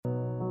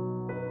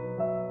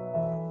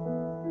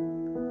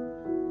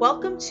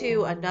Welcome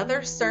to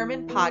another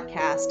sermon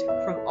podcast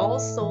from All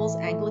Souls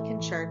Anglican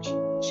Church,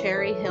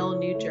 Cherry Hill,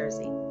 New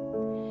Jersey.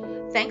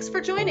 Thanks for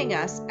joining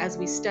us as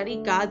we study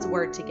God's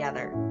Word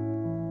together.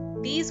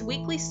 These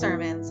weekly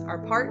sermons are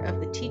part of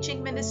the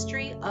teaching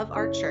ministry of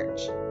our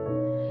church.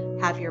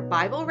 Have your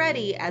Bible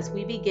ready as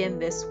we begin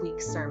this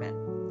week's sermon.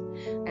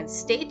 And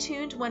stay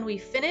tuned when we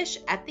finish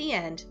at the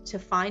end to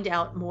find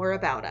out more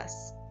about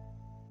us.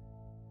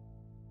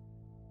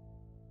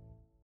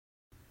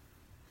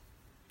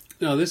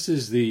 Now, this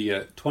is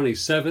the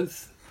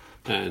 27th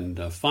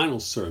and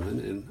final sermon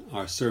in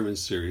our sermon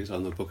series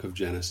on the book of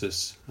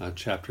Genesis,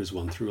 chapters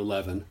 1 through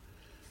 11.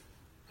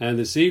 And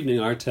this evening,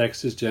 our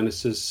text is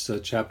Genesis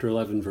chapter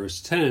 11, verse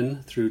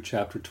 10 through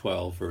chapter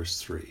 12,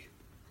 verse 3.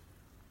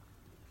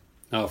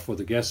 Now, for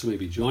the guests who may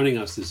be joining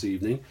us this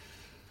evening,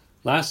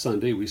 last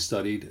Sunday we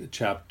studied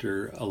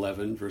chapter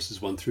 11,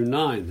 verses 1 through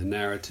 9, the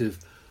narrative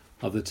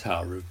of the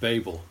Tower of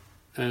Babel.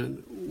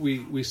 And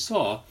we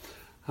saw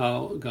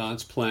how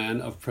God's plan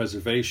of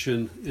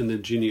preservation in the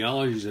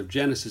genealogies of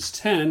Genesis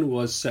 10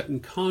 was set in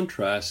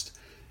contrast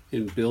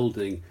in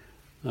building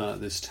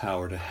this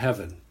tower to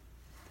heaven.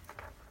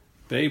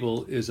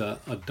 Babel is a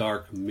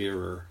dark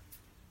mirror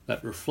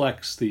that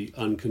reflects the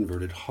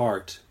unconverted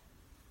heart,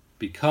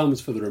 becomes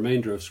for the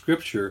remainder of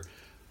Scripture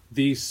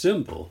the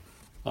symbol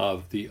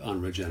of the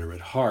unregenerate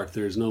heart.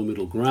 There is no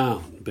middle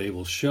ground.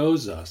 Babel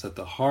shows us that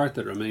the heart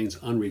that remains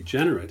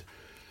unregenerate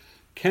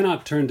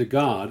cannot turn to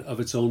God of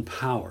its own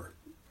power.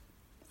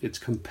 It's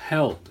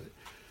compelled.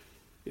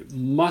 It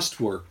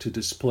must work to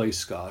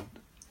displace God.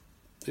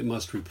 It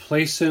must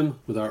replace him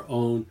with our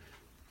own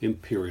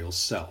imperial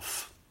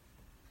self.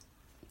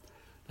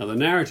 Now, the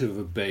narrative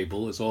of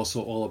Babel is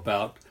also all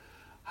about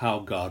how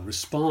God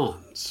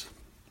responds.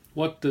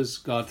 What does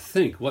God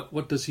think?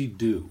 What does he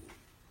do?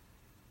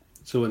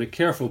 So in a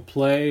careful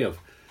play of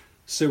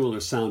similar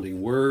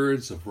sounding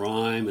words, of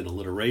rhyme and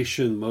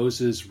alliteration,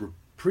 Moses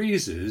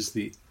reprises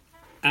the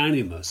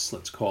animus,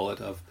 let's call it,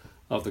 of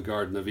the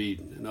Garden of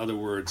Eden. In other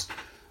words,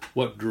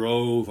 what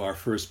drove our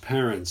first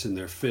parents in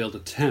their failed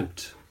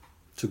attempt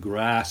to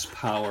grasp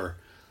power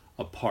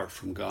apart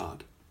from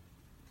God.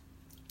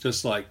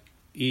 Just like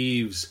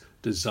Eve's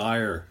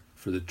desire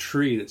for the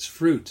tree and its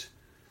fruit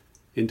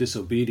in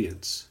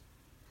disobedience,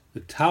 the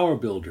tower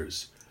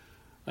builders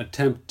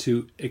attempt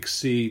to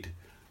exceed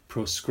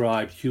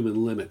proscribed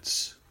human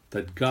limits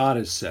that God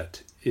has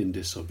set in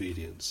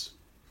disobedience.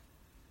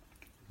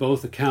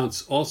 Both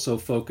accounts also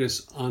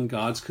focus on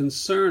God's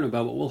concern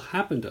about what will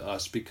happen to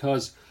us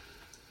because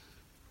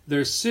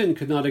their sin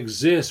could not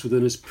exist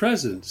within his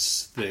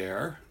presence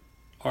there.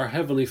 Our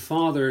Heavenly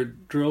Father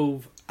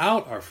drove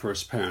out our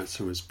first parents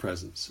from his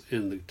presence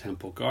in the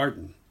temple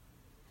garden.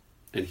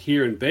 And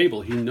here in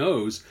Babel, he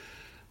knows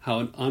how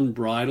an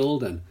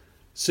unbridled and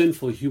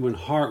sinful human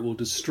heart will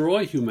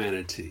destroy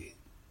humanity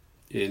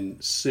in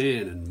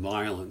sin and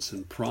violence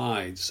and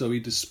pride. So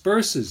he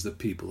disperses the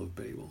people of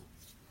Babel.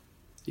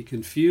 He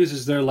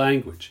confuses their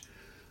language,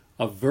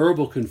 a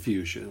verbal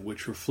confusion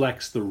which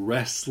reflects the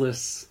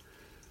restless,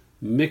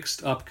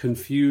 mixed-up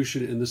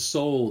confusion in the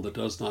soul that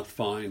does not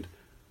find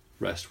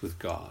rest with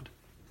God.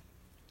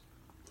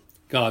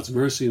 God's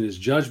mercy and his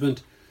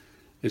judgment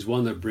is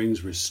one that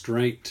brings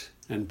restraint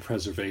and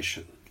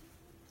preservation.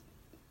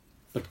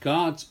 But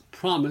God's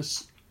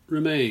promise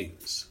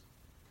remains.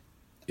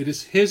 It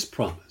is his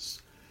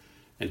promise,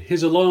 and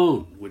his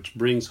alone, which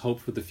brings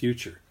hope for the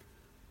future.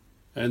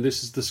 And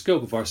this is the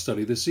scope of our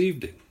study this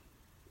evening.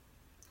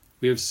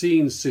 We have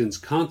seen sin's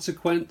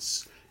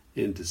consequence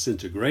in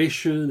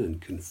disintegration and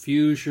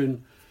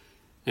confusion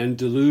and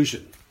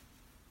delusion.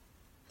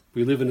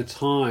 We live in a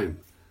time,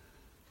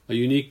 a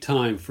unique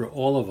time for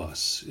all of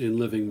us in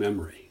living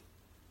memory,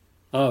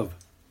 of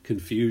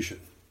confusion,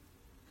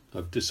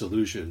 of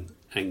disillusion,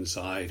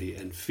 anxiety,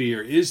 and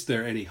fear. Is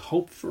there any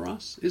hope for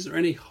us? Is there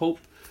any hope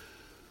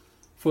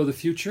for the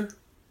future?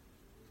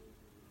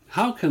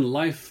 How can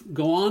life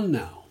go on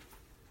now?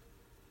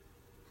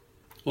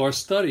 Well, our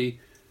study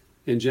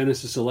in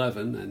Genesis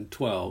 11 and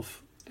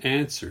 12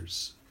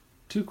 answers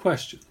two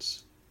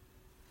questions.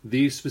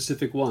 These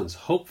specific ones: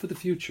 hope for the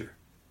future,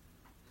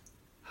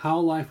 how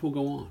life will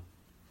go on.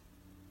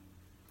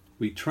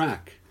 We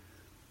track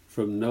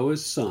from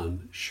Noah's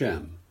son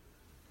Shem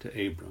to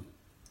Abram.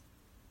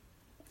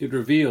 It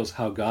reveals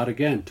how God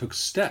again took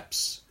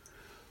steps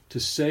to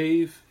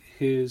save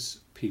his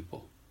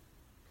people,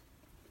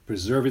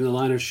 preserving the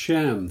line of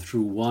Shem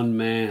through one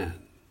man.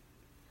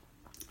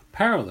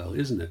 Parallel,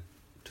 isn't it,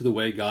 to the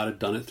way God had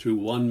done it through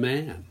one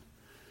man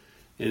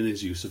in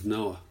his use of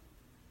Noah.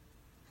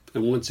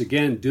 And once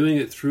again, doing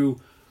it through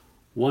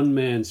one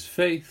man's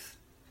faith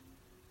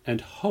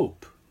and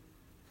hope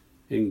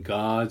in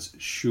God's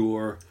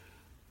sure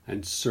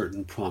and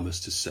certain promise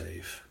to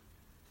save.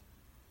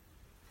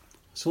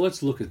 So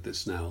let's look at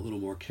this now a little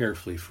more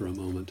carefully for a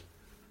moment.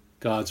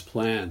 God's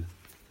plan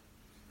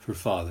for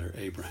Father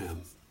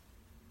Abraham.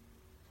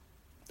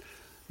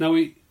 Now,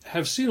 we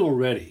have seen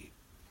already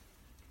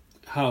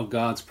how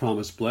God's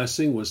promised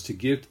blessing was to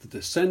give to the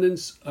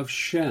descendants of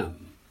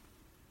Shem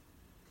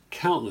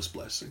countless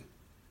blessing.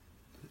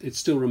 it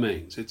still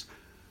remains. It's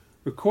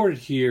recorded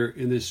here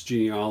in this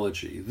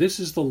genealogy. This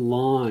is the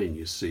line,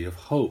 you see, of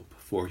hope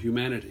for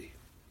humanity.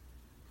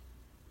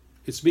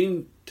 It's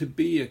meant to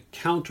be a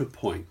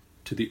counterpoint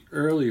to the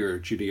earlier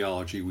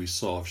genealogy we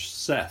saw of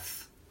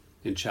Seth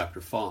in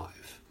chapter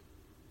 5,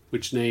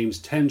 which names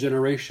 10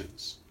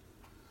 generations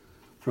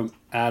from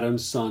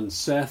Adam's son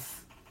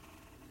Seth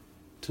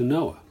to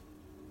Noah.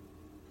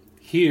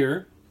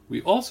 Here,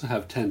 we also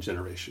have 10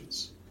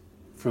 generations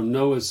from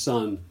Noah's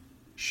son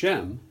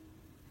Shem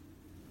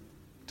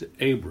to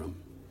Abram.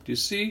 Do you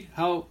see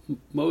how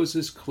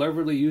Moses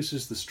cleverly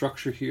uses the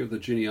structure here of the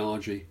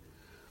genealogy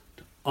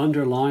to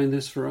underline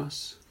this for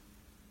us?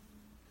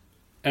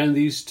 And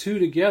these two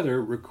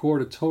together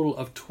record a total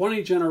of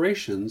 20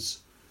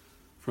 generations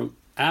from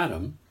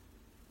Adam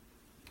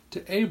to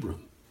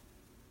Abram.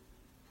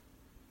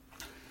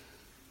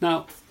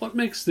 Now, what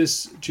makes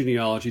this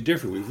genealogy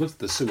different? We've looked at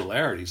the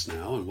similarities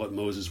now and what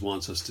Moses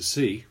wants us to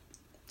see.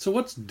 So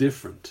what's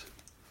different?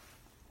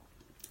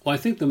 Well, I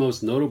think the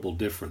most notable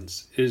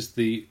difference is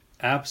the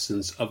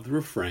absence of the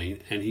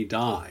refrain, and he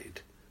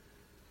died,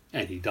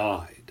 and he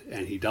died,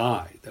 and he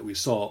died, that we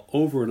saw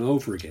over and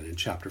over again in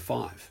chapter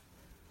 5.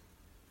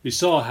 We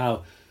saw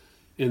how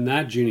in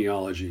that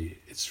genealogy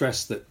it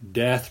stressed that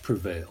death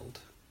prevailed.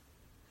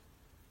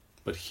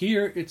 But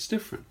here it's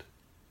different.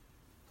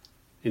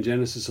 In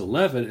Genesis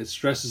 11, it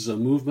stresses a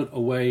movement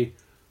away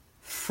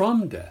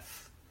from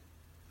death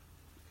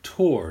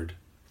toward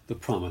the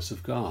promise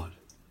of God.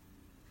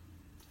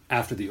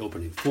 After the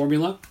opening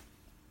formula,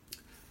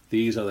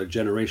 these are the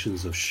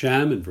generations of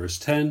Shem in verse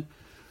 10.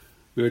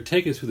 We are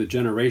taken through the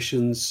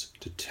generations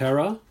to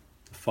Terah,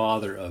 the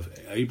father of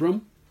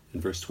Abram,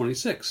 in verse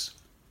 26.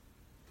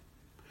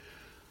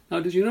 Now,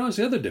 did you notice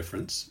the other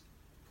difference?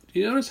 Do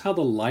you notice how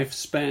the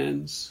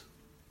lifespans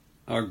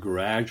are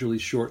gradually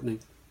shortening?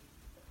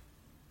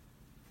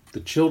 The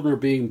children are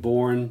being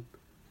born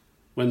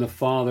when the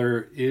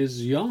father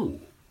is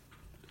young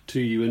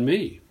to you and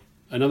me.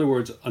 In other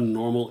words, a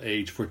normal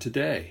age for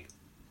today.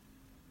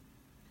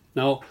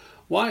 Now,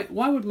 why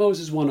would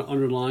Moses want to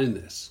underline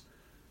this?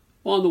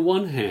 Well, on the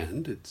one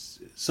hand,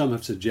 some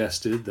have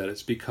suggested that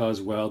it's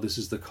because, well, this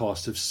is the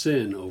cost of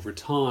sin over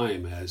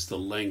time as the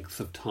length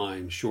of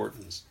time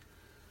shortens.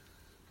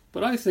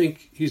 But I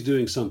think he's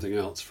doing something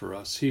else for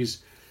us.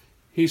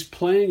 He's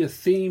playing a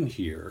theme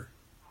here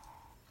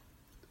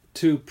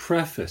to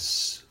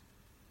preface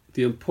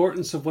the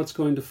importance of what's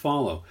going to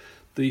follow,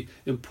 the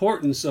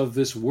importance of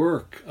this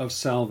work of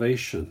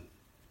salvation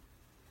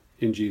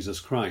in Jesus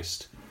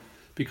Christ.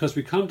 Because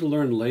we come to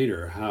learn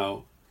later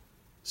how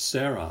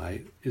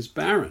Sarai is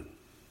barren.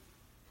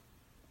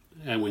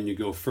 And when you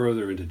go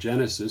further into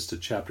Genesis to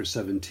chapter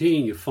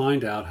 17, you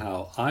find out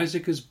how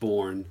Isaac is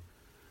born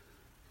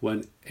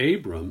when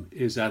Abram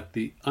is at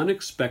the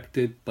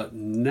unexpected, but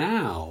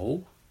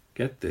now,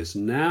 get this,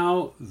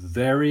 now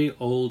very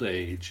old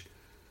age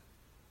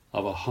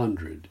of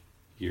 100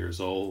 years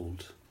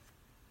old.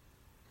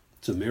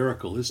 It's a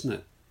miracle, isn't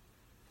it?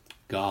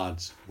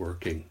 God's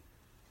working.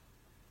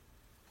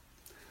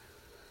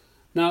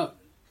 Now,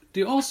 do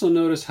you also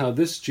notice how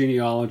this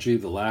genealogy,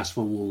 the last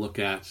one we'll look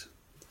at,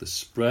 the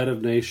spread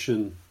of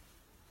nation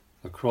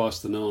across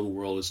the known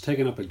world, is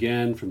taken up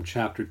again from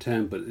chapter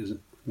 10, but is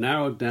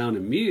narrowed down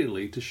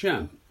immediately to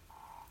Shem,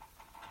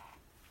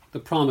 the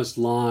promised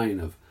line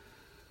of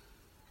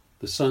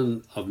the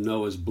son of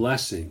Noah's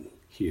blessing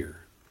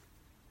here.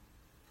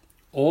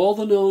 All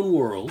the known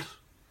world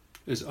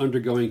is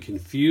undergoing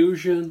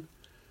confusion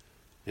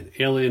and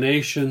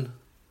alienation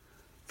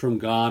from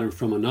God and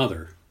from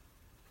another.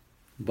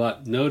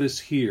 But notice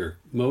here,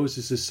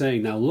 Moses is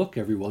saying, now look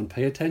everyone,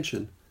 pay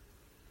attention.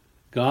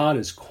 God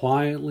is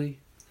quietly,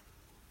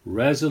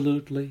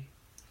 resolutely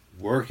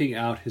working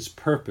out his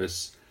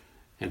purpose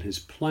and his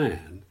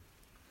plan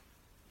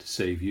to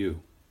save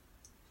you.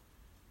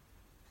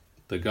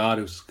 The God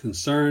who's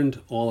concerned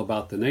all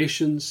about the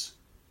nations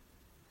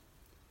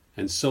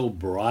and so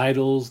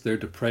bridles their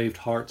depraved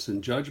hearts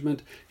in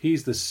judgment,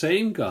 he's the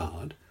same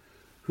God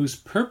whose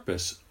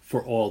purpose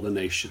for all the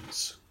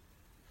nations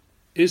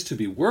is to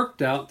be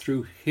worked out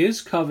through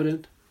his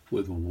covenant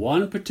with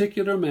one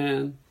particular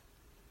man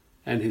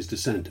and his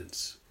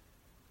descendants.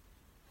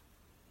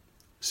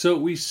 So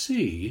we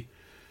see,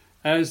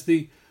 as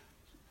the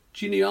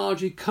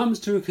genealogy comes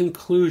to a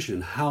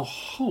conclusion, how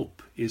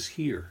hope is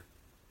here.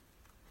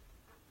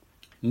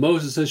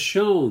 Moses has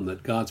shown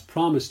that God's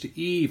promise to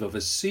Eve of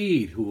a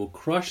seed who will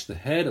crush the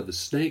head of the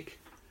snake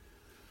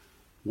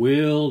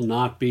will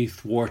not be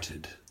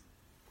thwarted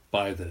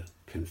by the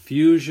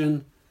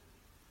confusion,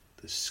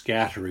 the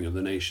scattering of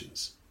the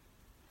nations.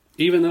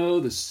 Even though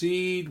the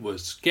seed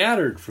was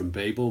scattered from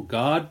Babel,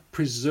 God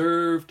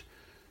preserved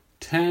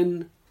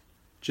 10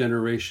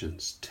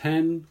 generations,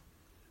 10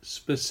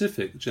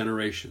 specific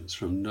generations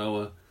from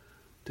Noah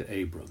to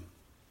Abram.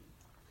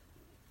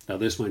 Now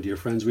this, my dear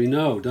friends, we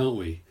know, don't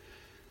we?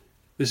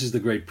 This is the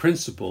great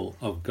principle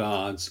of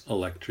God's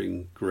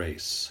electing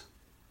grace.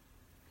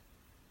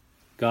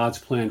 God's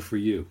plan for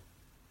you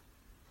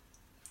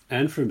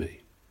and for me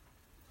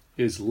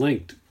is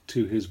linked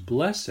to his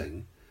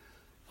blessing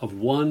of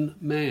one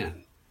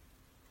man,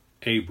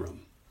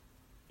 Abram,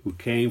 who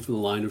came from the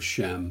line of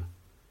Shem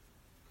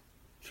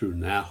through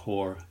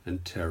Nahor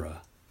and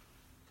Terah,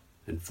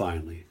 and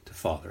finally to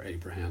Father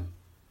Abraham.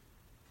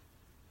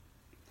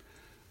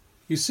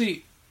 You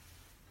see,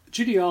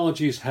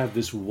 genealogies have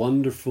this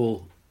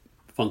wonderful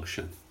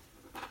function.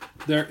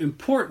 Their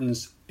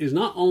importance is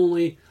not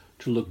only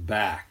to look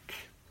back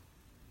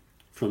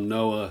from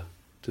Noah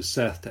to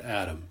Seth to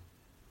Adam,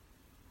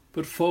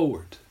 but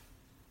forward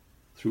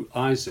through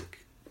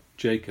Isaac,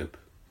 Jacob,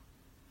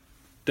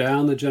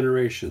 down the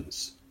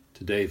generations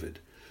to David,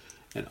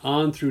 and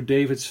on through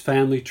David's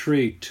family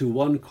tree to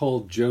one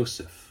called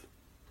Joseph,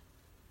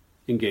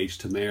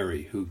 engaged to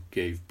Mary, who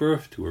gave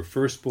birth to her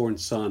firstborn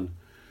son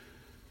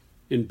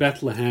in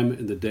Bethlehem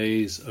in the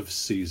days of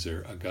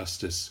Caesar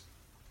Augustus.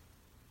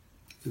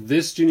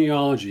 This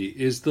genealogy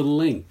is the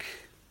link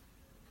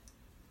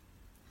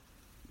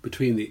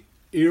between the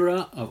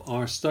era of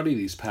our study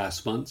these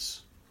past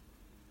months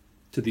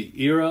to the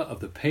era of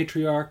the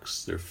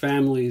patriarchs, their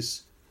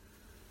families,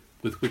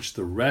 with which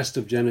the rest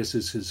of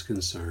Genesis is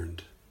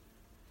concerned.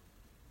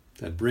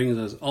 That brings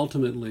us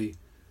ultimately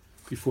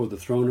before the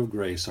throne of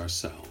grace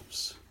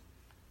ourselves.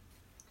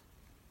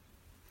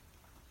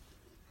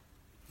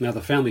 Now,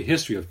 the family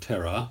history of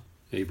Terah,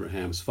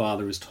 Abraham's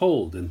father, is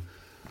told in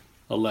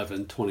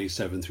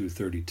 11:27 through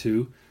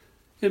 32.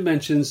 It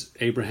mentions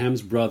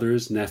Abraham's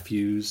brothers,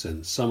 nephews,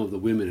 and some of the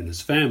women in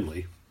his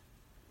family.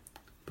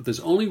 But there's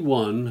only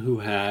one who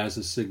has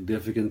a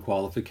significant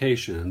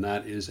qualification, and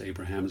that is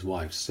Abraham's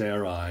wife.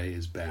 Sarai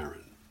is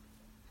barren.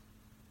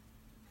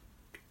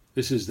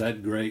 This is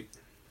that great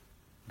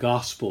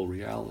gospel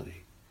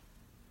reality,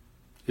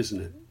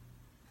 isn't it?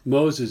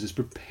 Moses is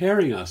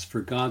preparing us for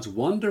God's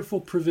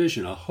wonderful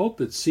provision, a hope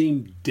that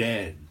seemed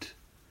dead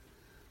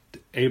to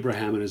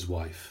Abraham and his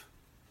wife.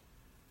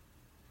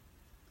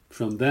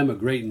 From them a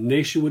great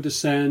nation would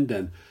descend,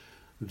 and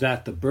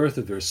that the birth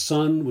of their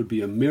son would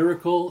be a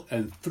miracle,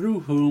 and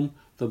through whom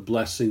the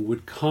blessing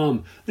would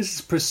come. This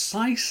is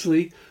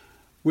precisely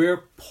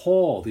where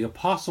Paul, the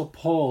Apostle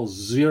Paul,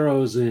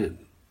 zeroes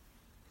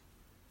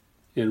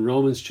in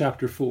Romans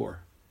chapter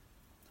 4,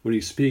 when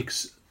he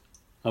speaks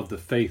of the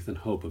faith and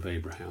hope of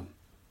Abraham.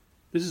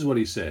 This is what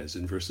he says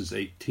in verses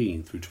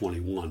 18 through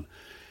 21.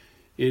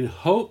 In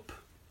hope,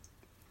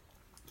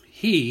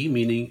 he,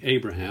 meaning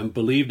Abraham,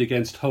 believed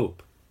against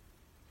hope,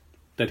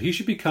 that he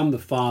should become the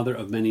father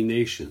of many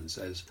nations,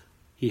 as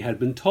he had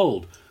been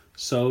told,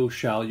 so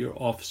shall your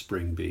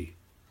offspring be.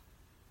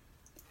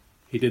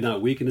 He did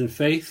not weaken in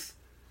faith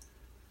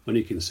when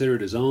he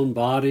considered his own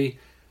body,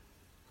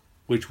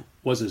 which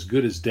was as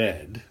good as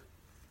dead,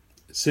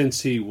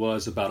 since he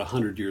was about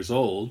 100 years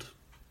old,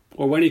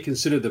 or when he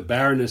considered the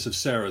barrenness of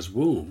Sarah's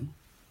womb.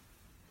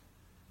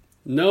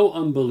 No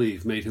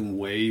unbelief made him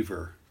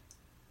waver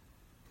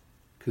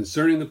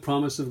concerning the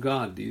promise of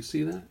God. Do you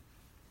see that?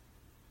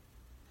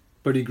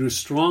 But he grew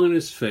strong in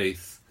his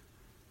faith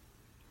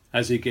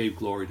as he gave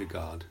glory to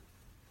God,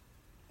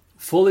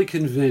 fully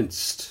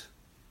convinced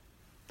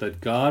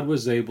that God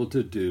was able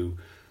to do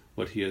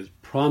what he has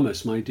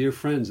promised. My dear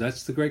friends,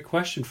 that's the great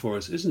question for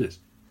us, isn't it?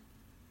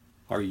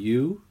 Are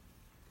you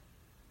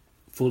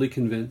fully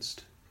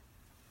convinced?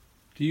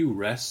 Do you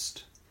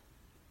rest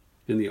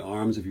in the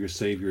arms of your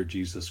Savior,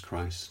 Jesus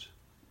Christ?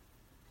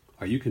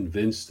 Are you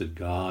convinced that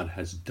God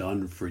has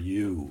done for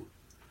you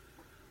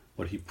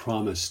what he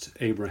promised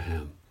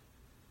Abraham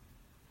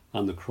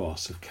on the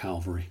cross of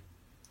Calvary?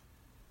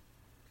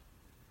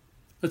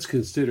 Let's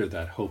consider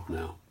that hope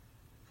now.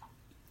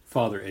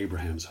 Father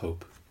Abraham's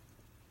hope.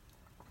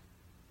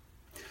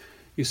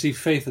 You see,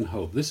 faith and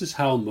hope. This is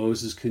how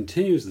Moses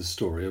continues the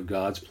story of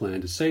God's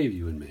plan to save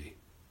you and me.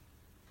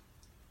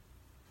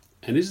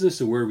 And isn't this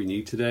a word we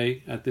need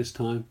today at this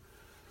time?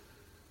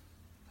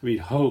 I mean,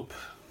 hope,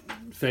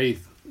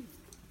 faith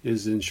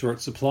is in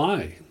short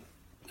supply.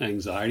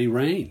 Anxiety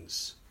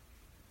reigns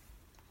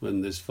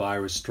when this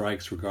virus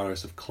strikes,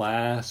 regardless of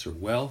class or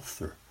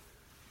wealth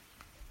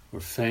or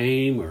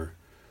fame or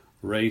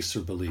race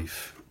or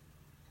belief.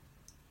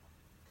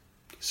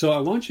 So I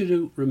want you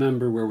to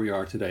remember where we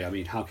are today. I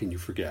mean, how can you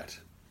forget?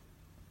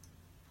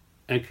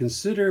 And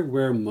consider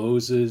where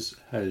Moses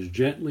has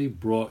gently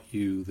brought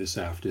you this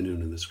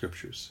afternoon in the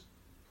Scriptures.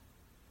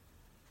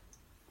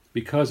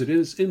 Because it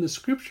is in the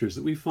Scriptures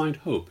that we find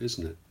hope,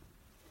 isn't it?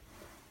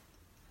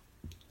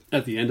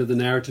 At the end of the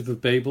narrative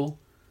of Babel,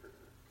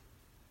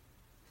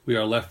 we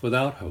are left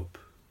without hope.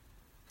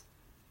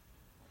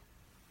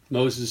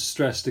 Moses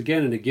stressed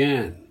again and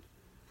again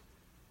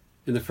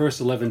in the first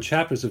 11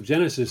 chapters of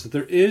Genesis that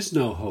there is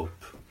no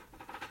hope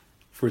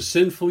for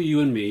sinful you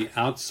and me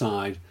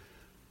outside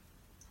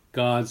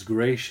God's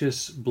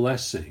gracious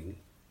blessing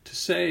to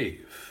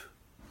save.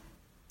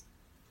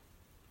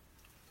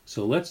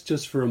 So let's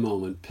just for a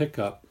moment pick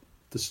up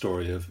the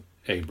story of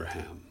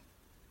Abraham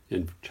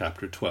in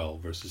chapter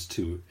 12, verses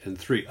 2 and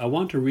 3. I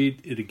want to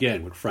read it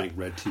again, what Frank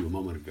read to you a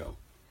moment ago.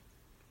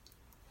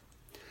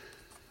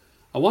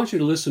 I want you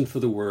to listen for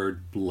the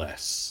word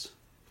bless,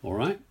 all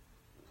right?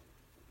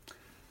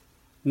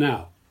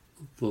 Now,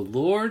 the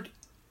Lord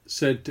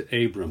said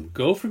to Abram,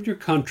 "Go from your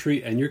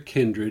country and your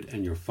kindred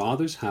and your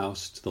father's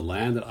house to the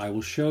land that I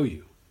will show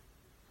you.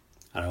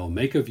 And I will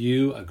make of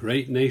you a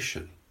great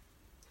nation.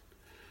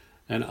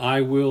 And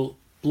I will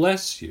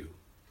bless you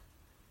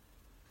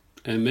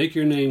and make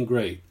your name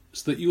great,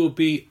 so that you will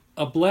be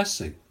a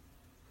blessing.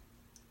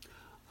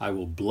 I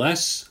will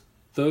bless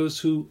those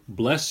who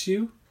bless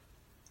you,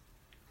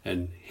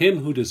 and him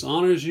who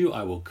dishonors you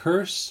I will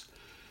curse,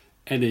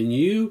 and in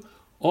you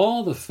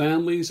all the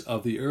families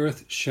of the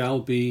earth shall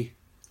be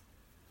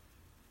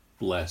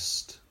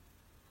blessed."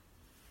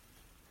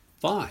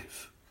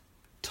 5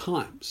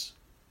 times.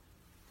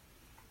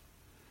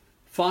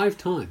 5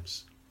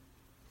 times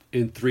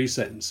in 3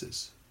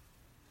 sentences.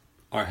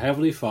 Our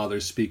Heavenly Father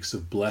speaks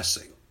of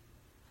blessing.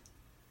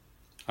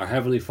 Our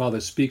Heavenly Father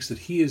speaks that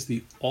He is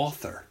the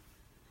author.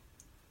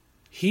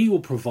 He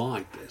will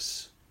provide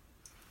this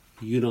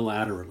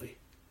unilaterally.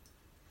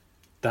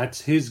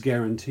 That's His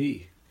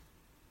guarantee.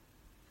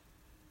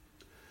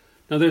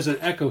 Now there's an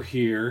echo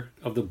here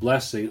of the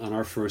blessing on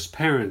our first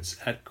parents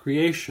at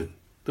creation.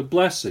 The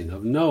blessing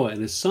of Noah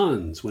and his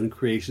sons when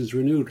creation is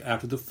renewed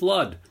after the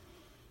flood.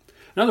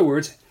 In other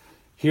words,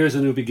 here's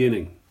a new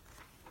beginning.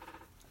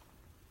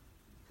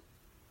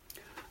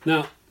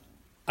 Now,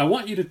 I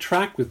want you to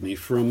track with me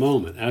for a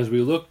moment as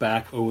we look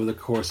back over the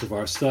course of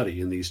our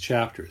study in these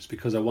chapters,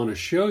 because I want to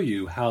show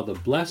you how the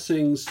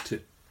blessings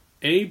to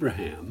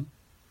Abraham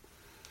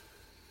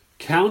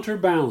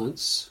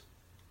counterbalance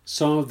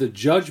some of the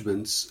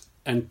judgments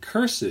and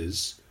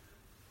curses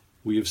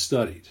we have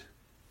studied.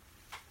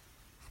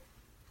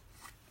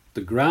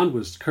 The ground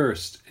was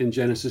cursed in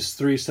Genesis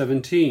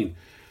 3:17.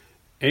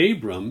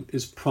 Abram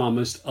is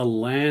promised a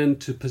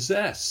land to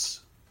possess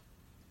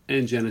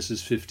in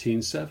Genesis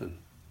 15:7.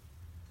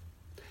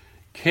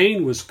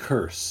 Cain was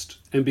cursed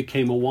and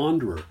became a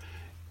wanderer.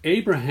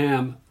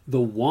 Abraham,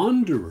 the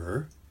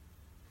wanderer,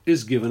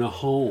 is given a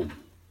home.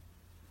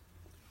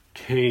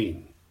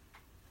 Cain,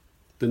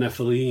 the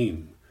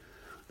Nephilim,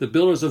 the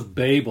builders of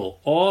Babel,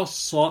 all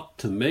sought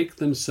to make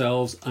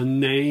themselves a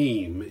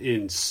name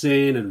in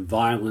sin and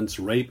violence,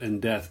 rape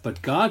and death.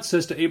 But God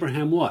says to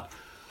Abraham what?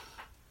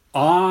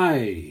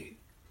 I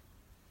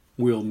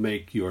will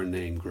make your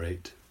name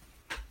great.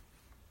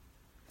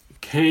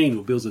 Cain,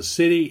 who builds a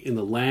city in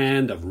the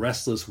land of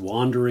restless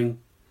wandering,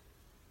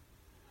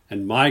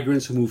 and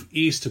migrants who move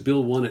east to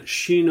build one at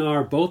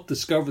Shinar, both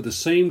discover the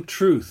same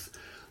truth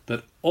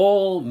that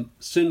all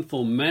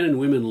sinful men and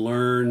women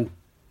learn,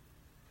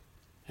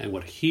 and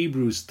what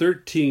Hebrews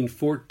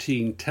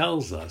 13:14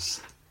 tells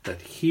us,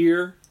 that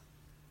here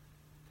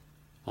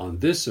on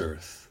this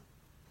earth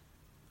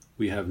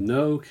we have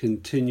no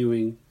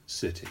continuing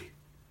city.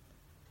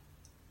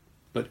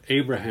 But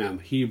Abraham,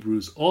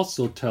 Hebrews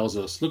also tells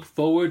us, look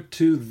forward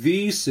to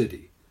the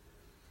city,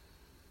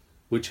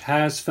 which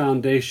has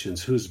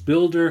foundations, whose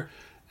builder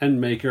and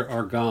maker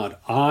are God.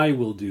 I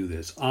will do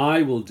this.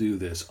 I will do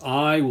this.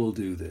 I will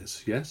do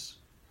this. Yes?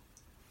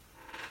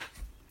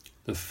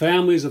 The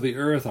families of the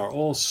earth are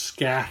all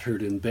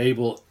scattered in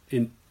Babel.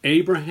 In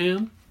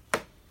Abraham,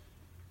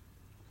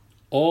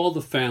 all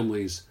the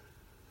families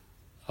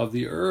of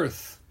the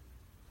earth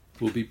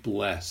will be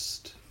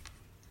blessed.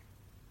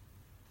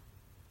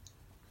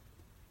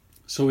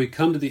 So we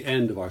come to the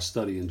end of our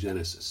study in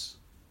Genesis,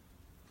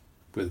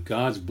 with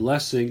God's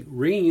blessing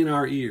ringing in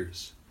our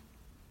ears.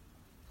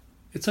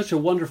 It's such a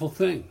wonderful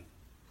thing.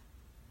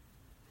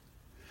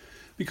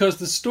 Because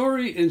the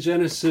story in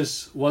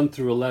Genesis 1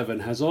 through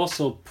 11 has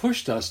also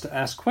pushed us to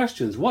ask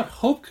questions. What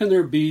hope can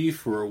there be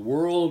for a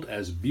world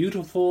as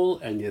beautiful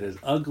and yet as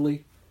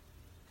ugly,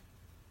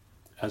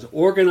 as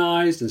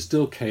organized and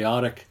still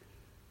chaotic,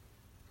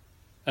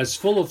 as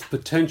full of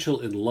potential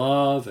in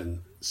love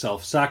and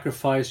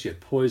self-sacrifice, yet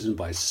poisoned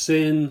by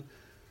sin,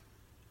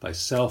 by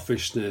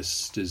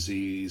selfishness,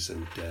 disease,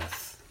 and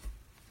death?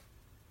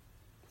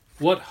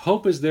 What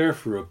hope is there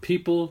for a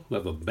people who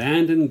have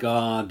abandoned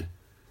God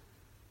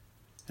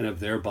and have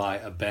thereby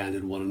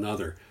abandoned one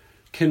another?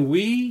 Can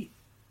we,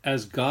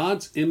 as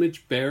God's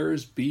image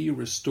bearers, be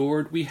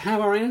restored? We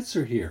have our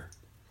answer here.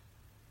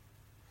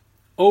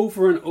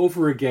 Over and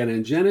over again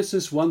in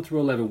Genesis 1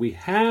 through 11, we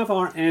have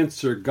our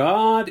answer.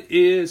 God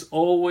is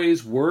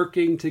always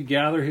working to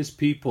gather His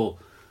people,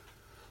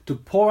 to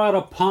pour out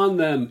upon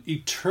them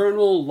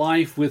eternal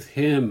life with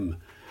Him.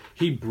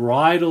 He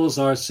bridles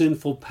our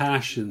sinful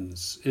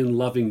passions in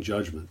loving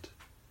judgment.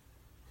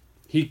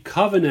 He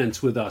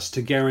covenants with us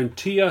to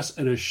guarantee us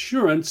an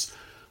assurance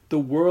the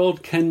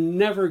world can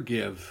never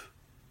give.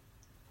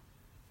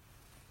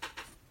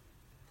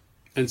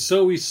 And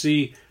so we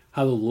see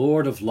how the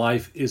Lord of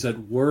life is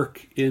at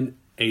work in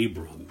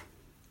Abram.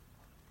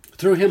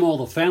 Through him, all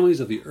the families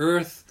of the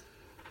earth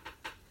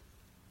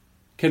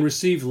can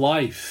receive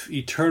life,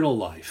 eternal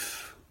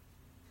life.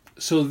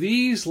 So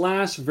these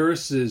last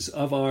verses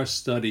of our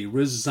study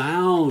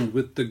resound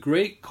with the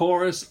great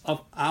chorus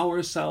of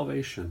our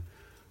salvation.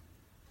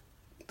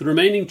 The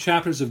remaining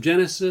chapters of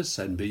Genesis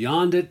and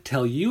beyond it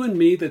tell you and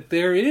me that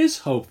there is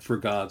hope for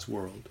God's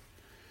world.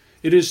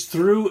 It is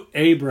through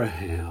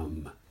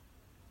Abraham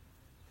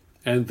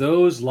and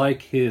those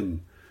like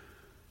him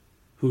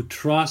who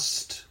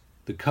trust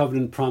the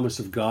covenant promise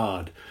of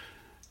God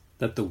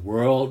that the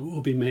world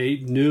will be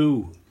made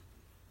new.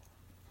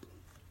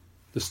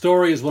 The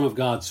story is one of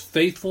God's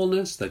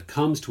faithfulness that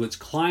comes to its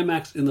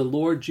climax in the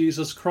Lord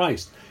Jesus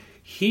Christ.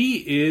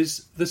 He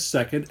is the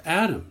second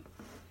Adam.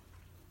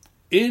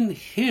 In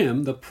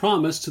him, the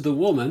promise to the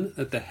woman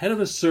that the head of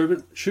a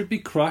servant should be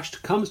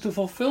crushed comes to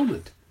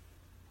fulfillment.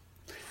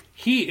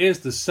 He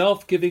is the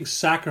self-giving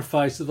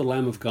sacrifice of the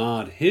Lamb of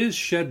God. His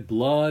shed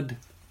blood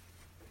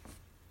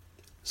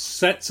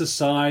sets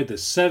aside the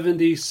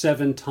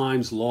 77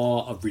 times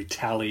law of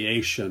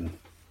retaliation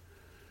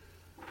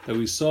that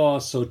we saw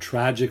so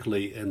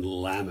tragically in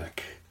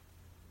Lamech.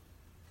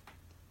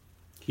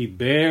 He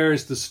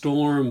bears the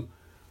storm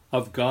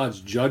of God's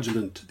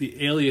judgment,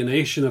 the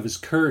alienation of his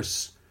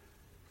curse.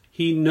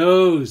 He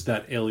knows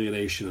that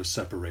alienation of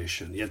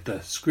separation. Yet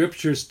the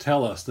scriptures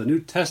tell us, the New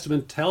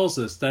Testament tells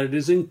us, that it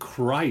is in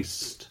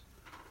Christ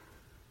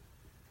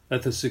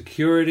that the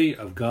security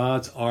of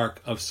God's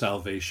ark of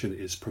salvation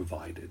is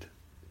provided.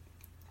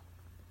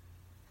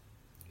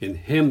 In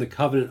him, the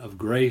covenant of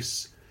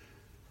grace,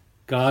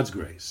 God's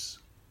grace,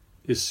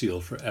 is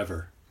sealed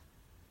forever.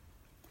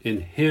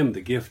 In him,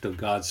 the gift of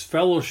God's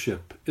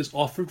fellowship is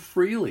offered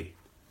freely.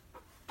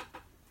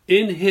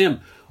 In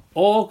him,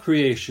 all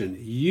creation,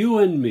 you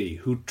and me,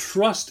 who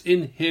trust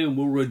in him,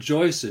 will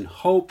rejoice in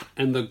hope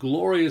and the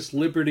glorious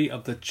liberty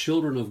of the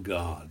children of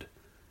God.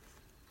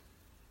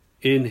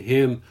 In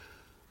him,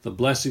 the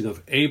blessing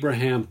of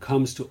Abraham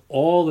comes to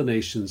all the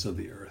nations of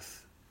the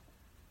earth.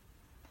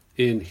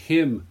 In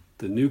him,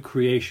 the new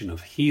creation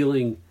of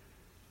healing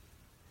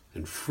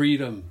and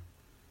freedom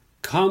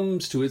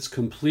comes to its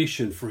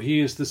completion, for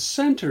he is the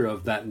center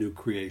of that new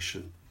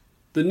creation,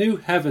 the new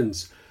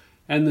heavens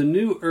and the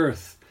new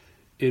earth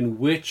in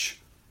which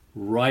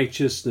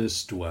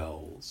righteousness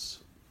dwells.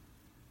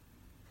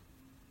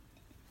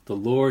 The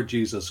Lord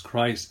Jesus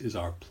Christ is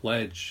our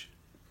pledge,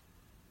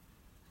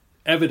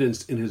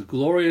 evidenced in his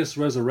glorious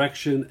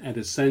resurrection and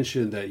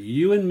ascension, that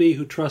you and me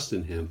who trust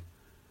in him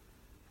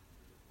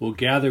will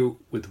gather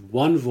with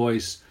one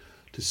voice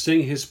to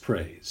sing his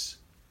praise.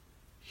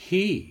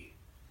 He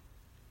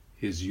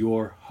is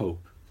your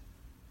hope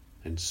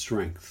and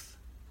strength.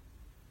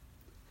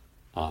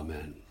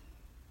 Amen.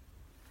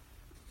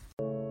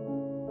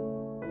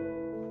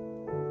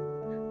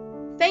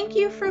 Thank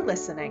you for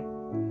listening.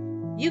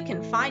 You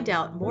can find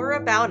out more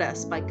about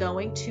us by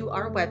going to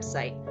our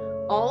website,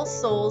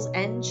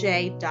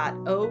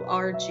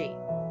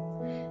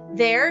 allsoulsnj.org.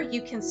 There,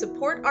 you can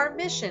support our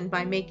mission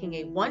by making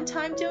a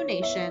one-time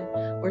donation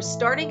or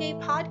starting a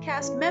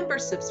podcast member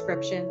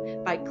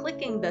subscription by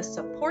clicking the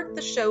Support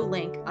the Show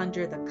link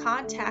under the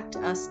Contact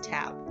Us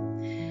tab.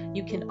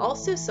 You can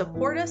also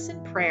support us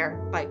in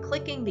prayer by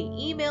clicking the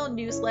Email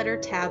Newsletter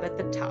tab at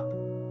the top.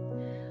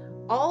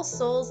 All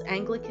Souls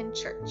Anglican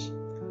Church.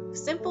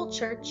 Simple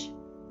church,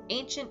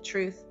 ancient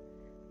truth,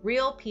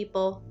 real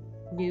people,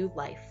 new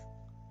life.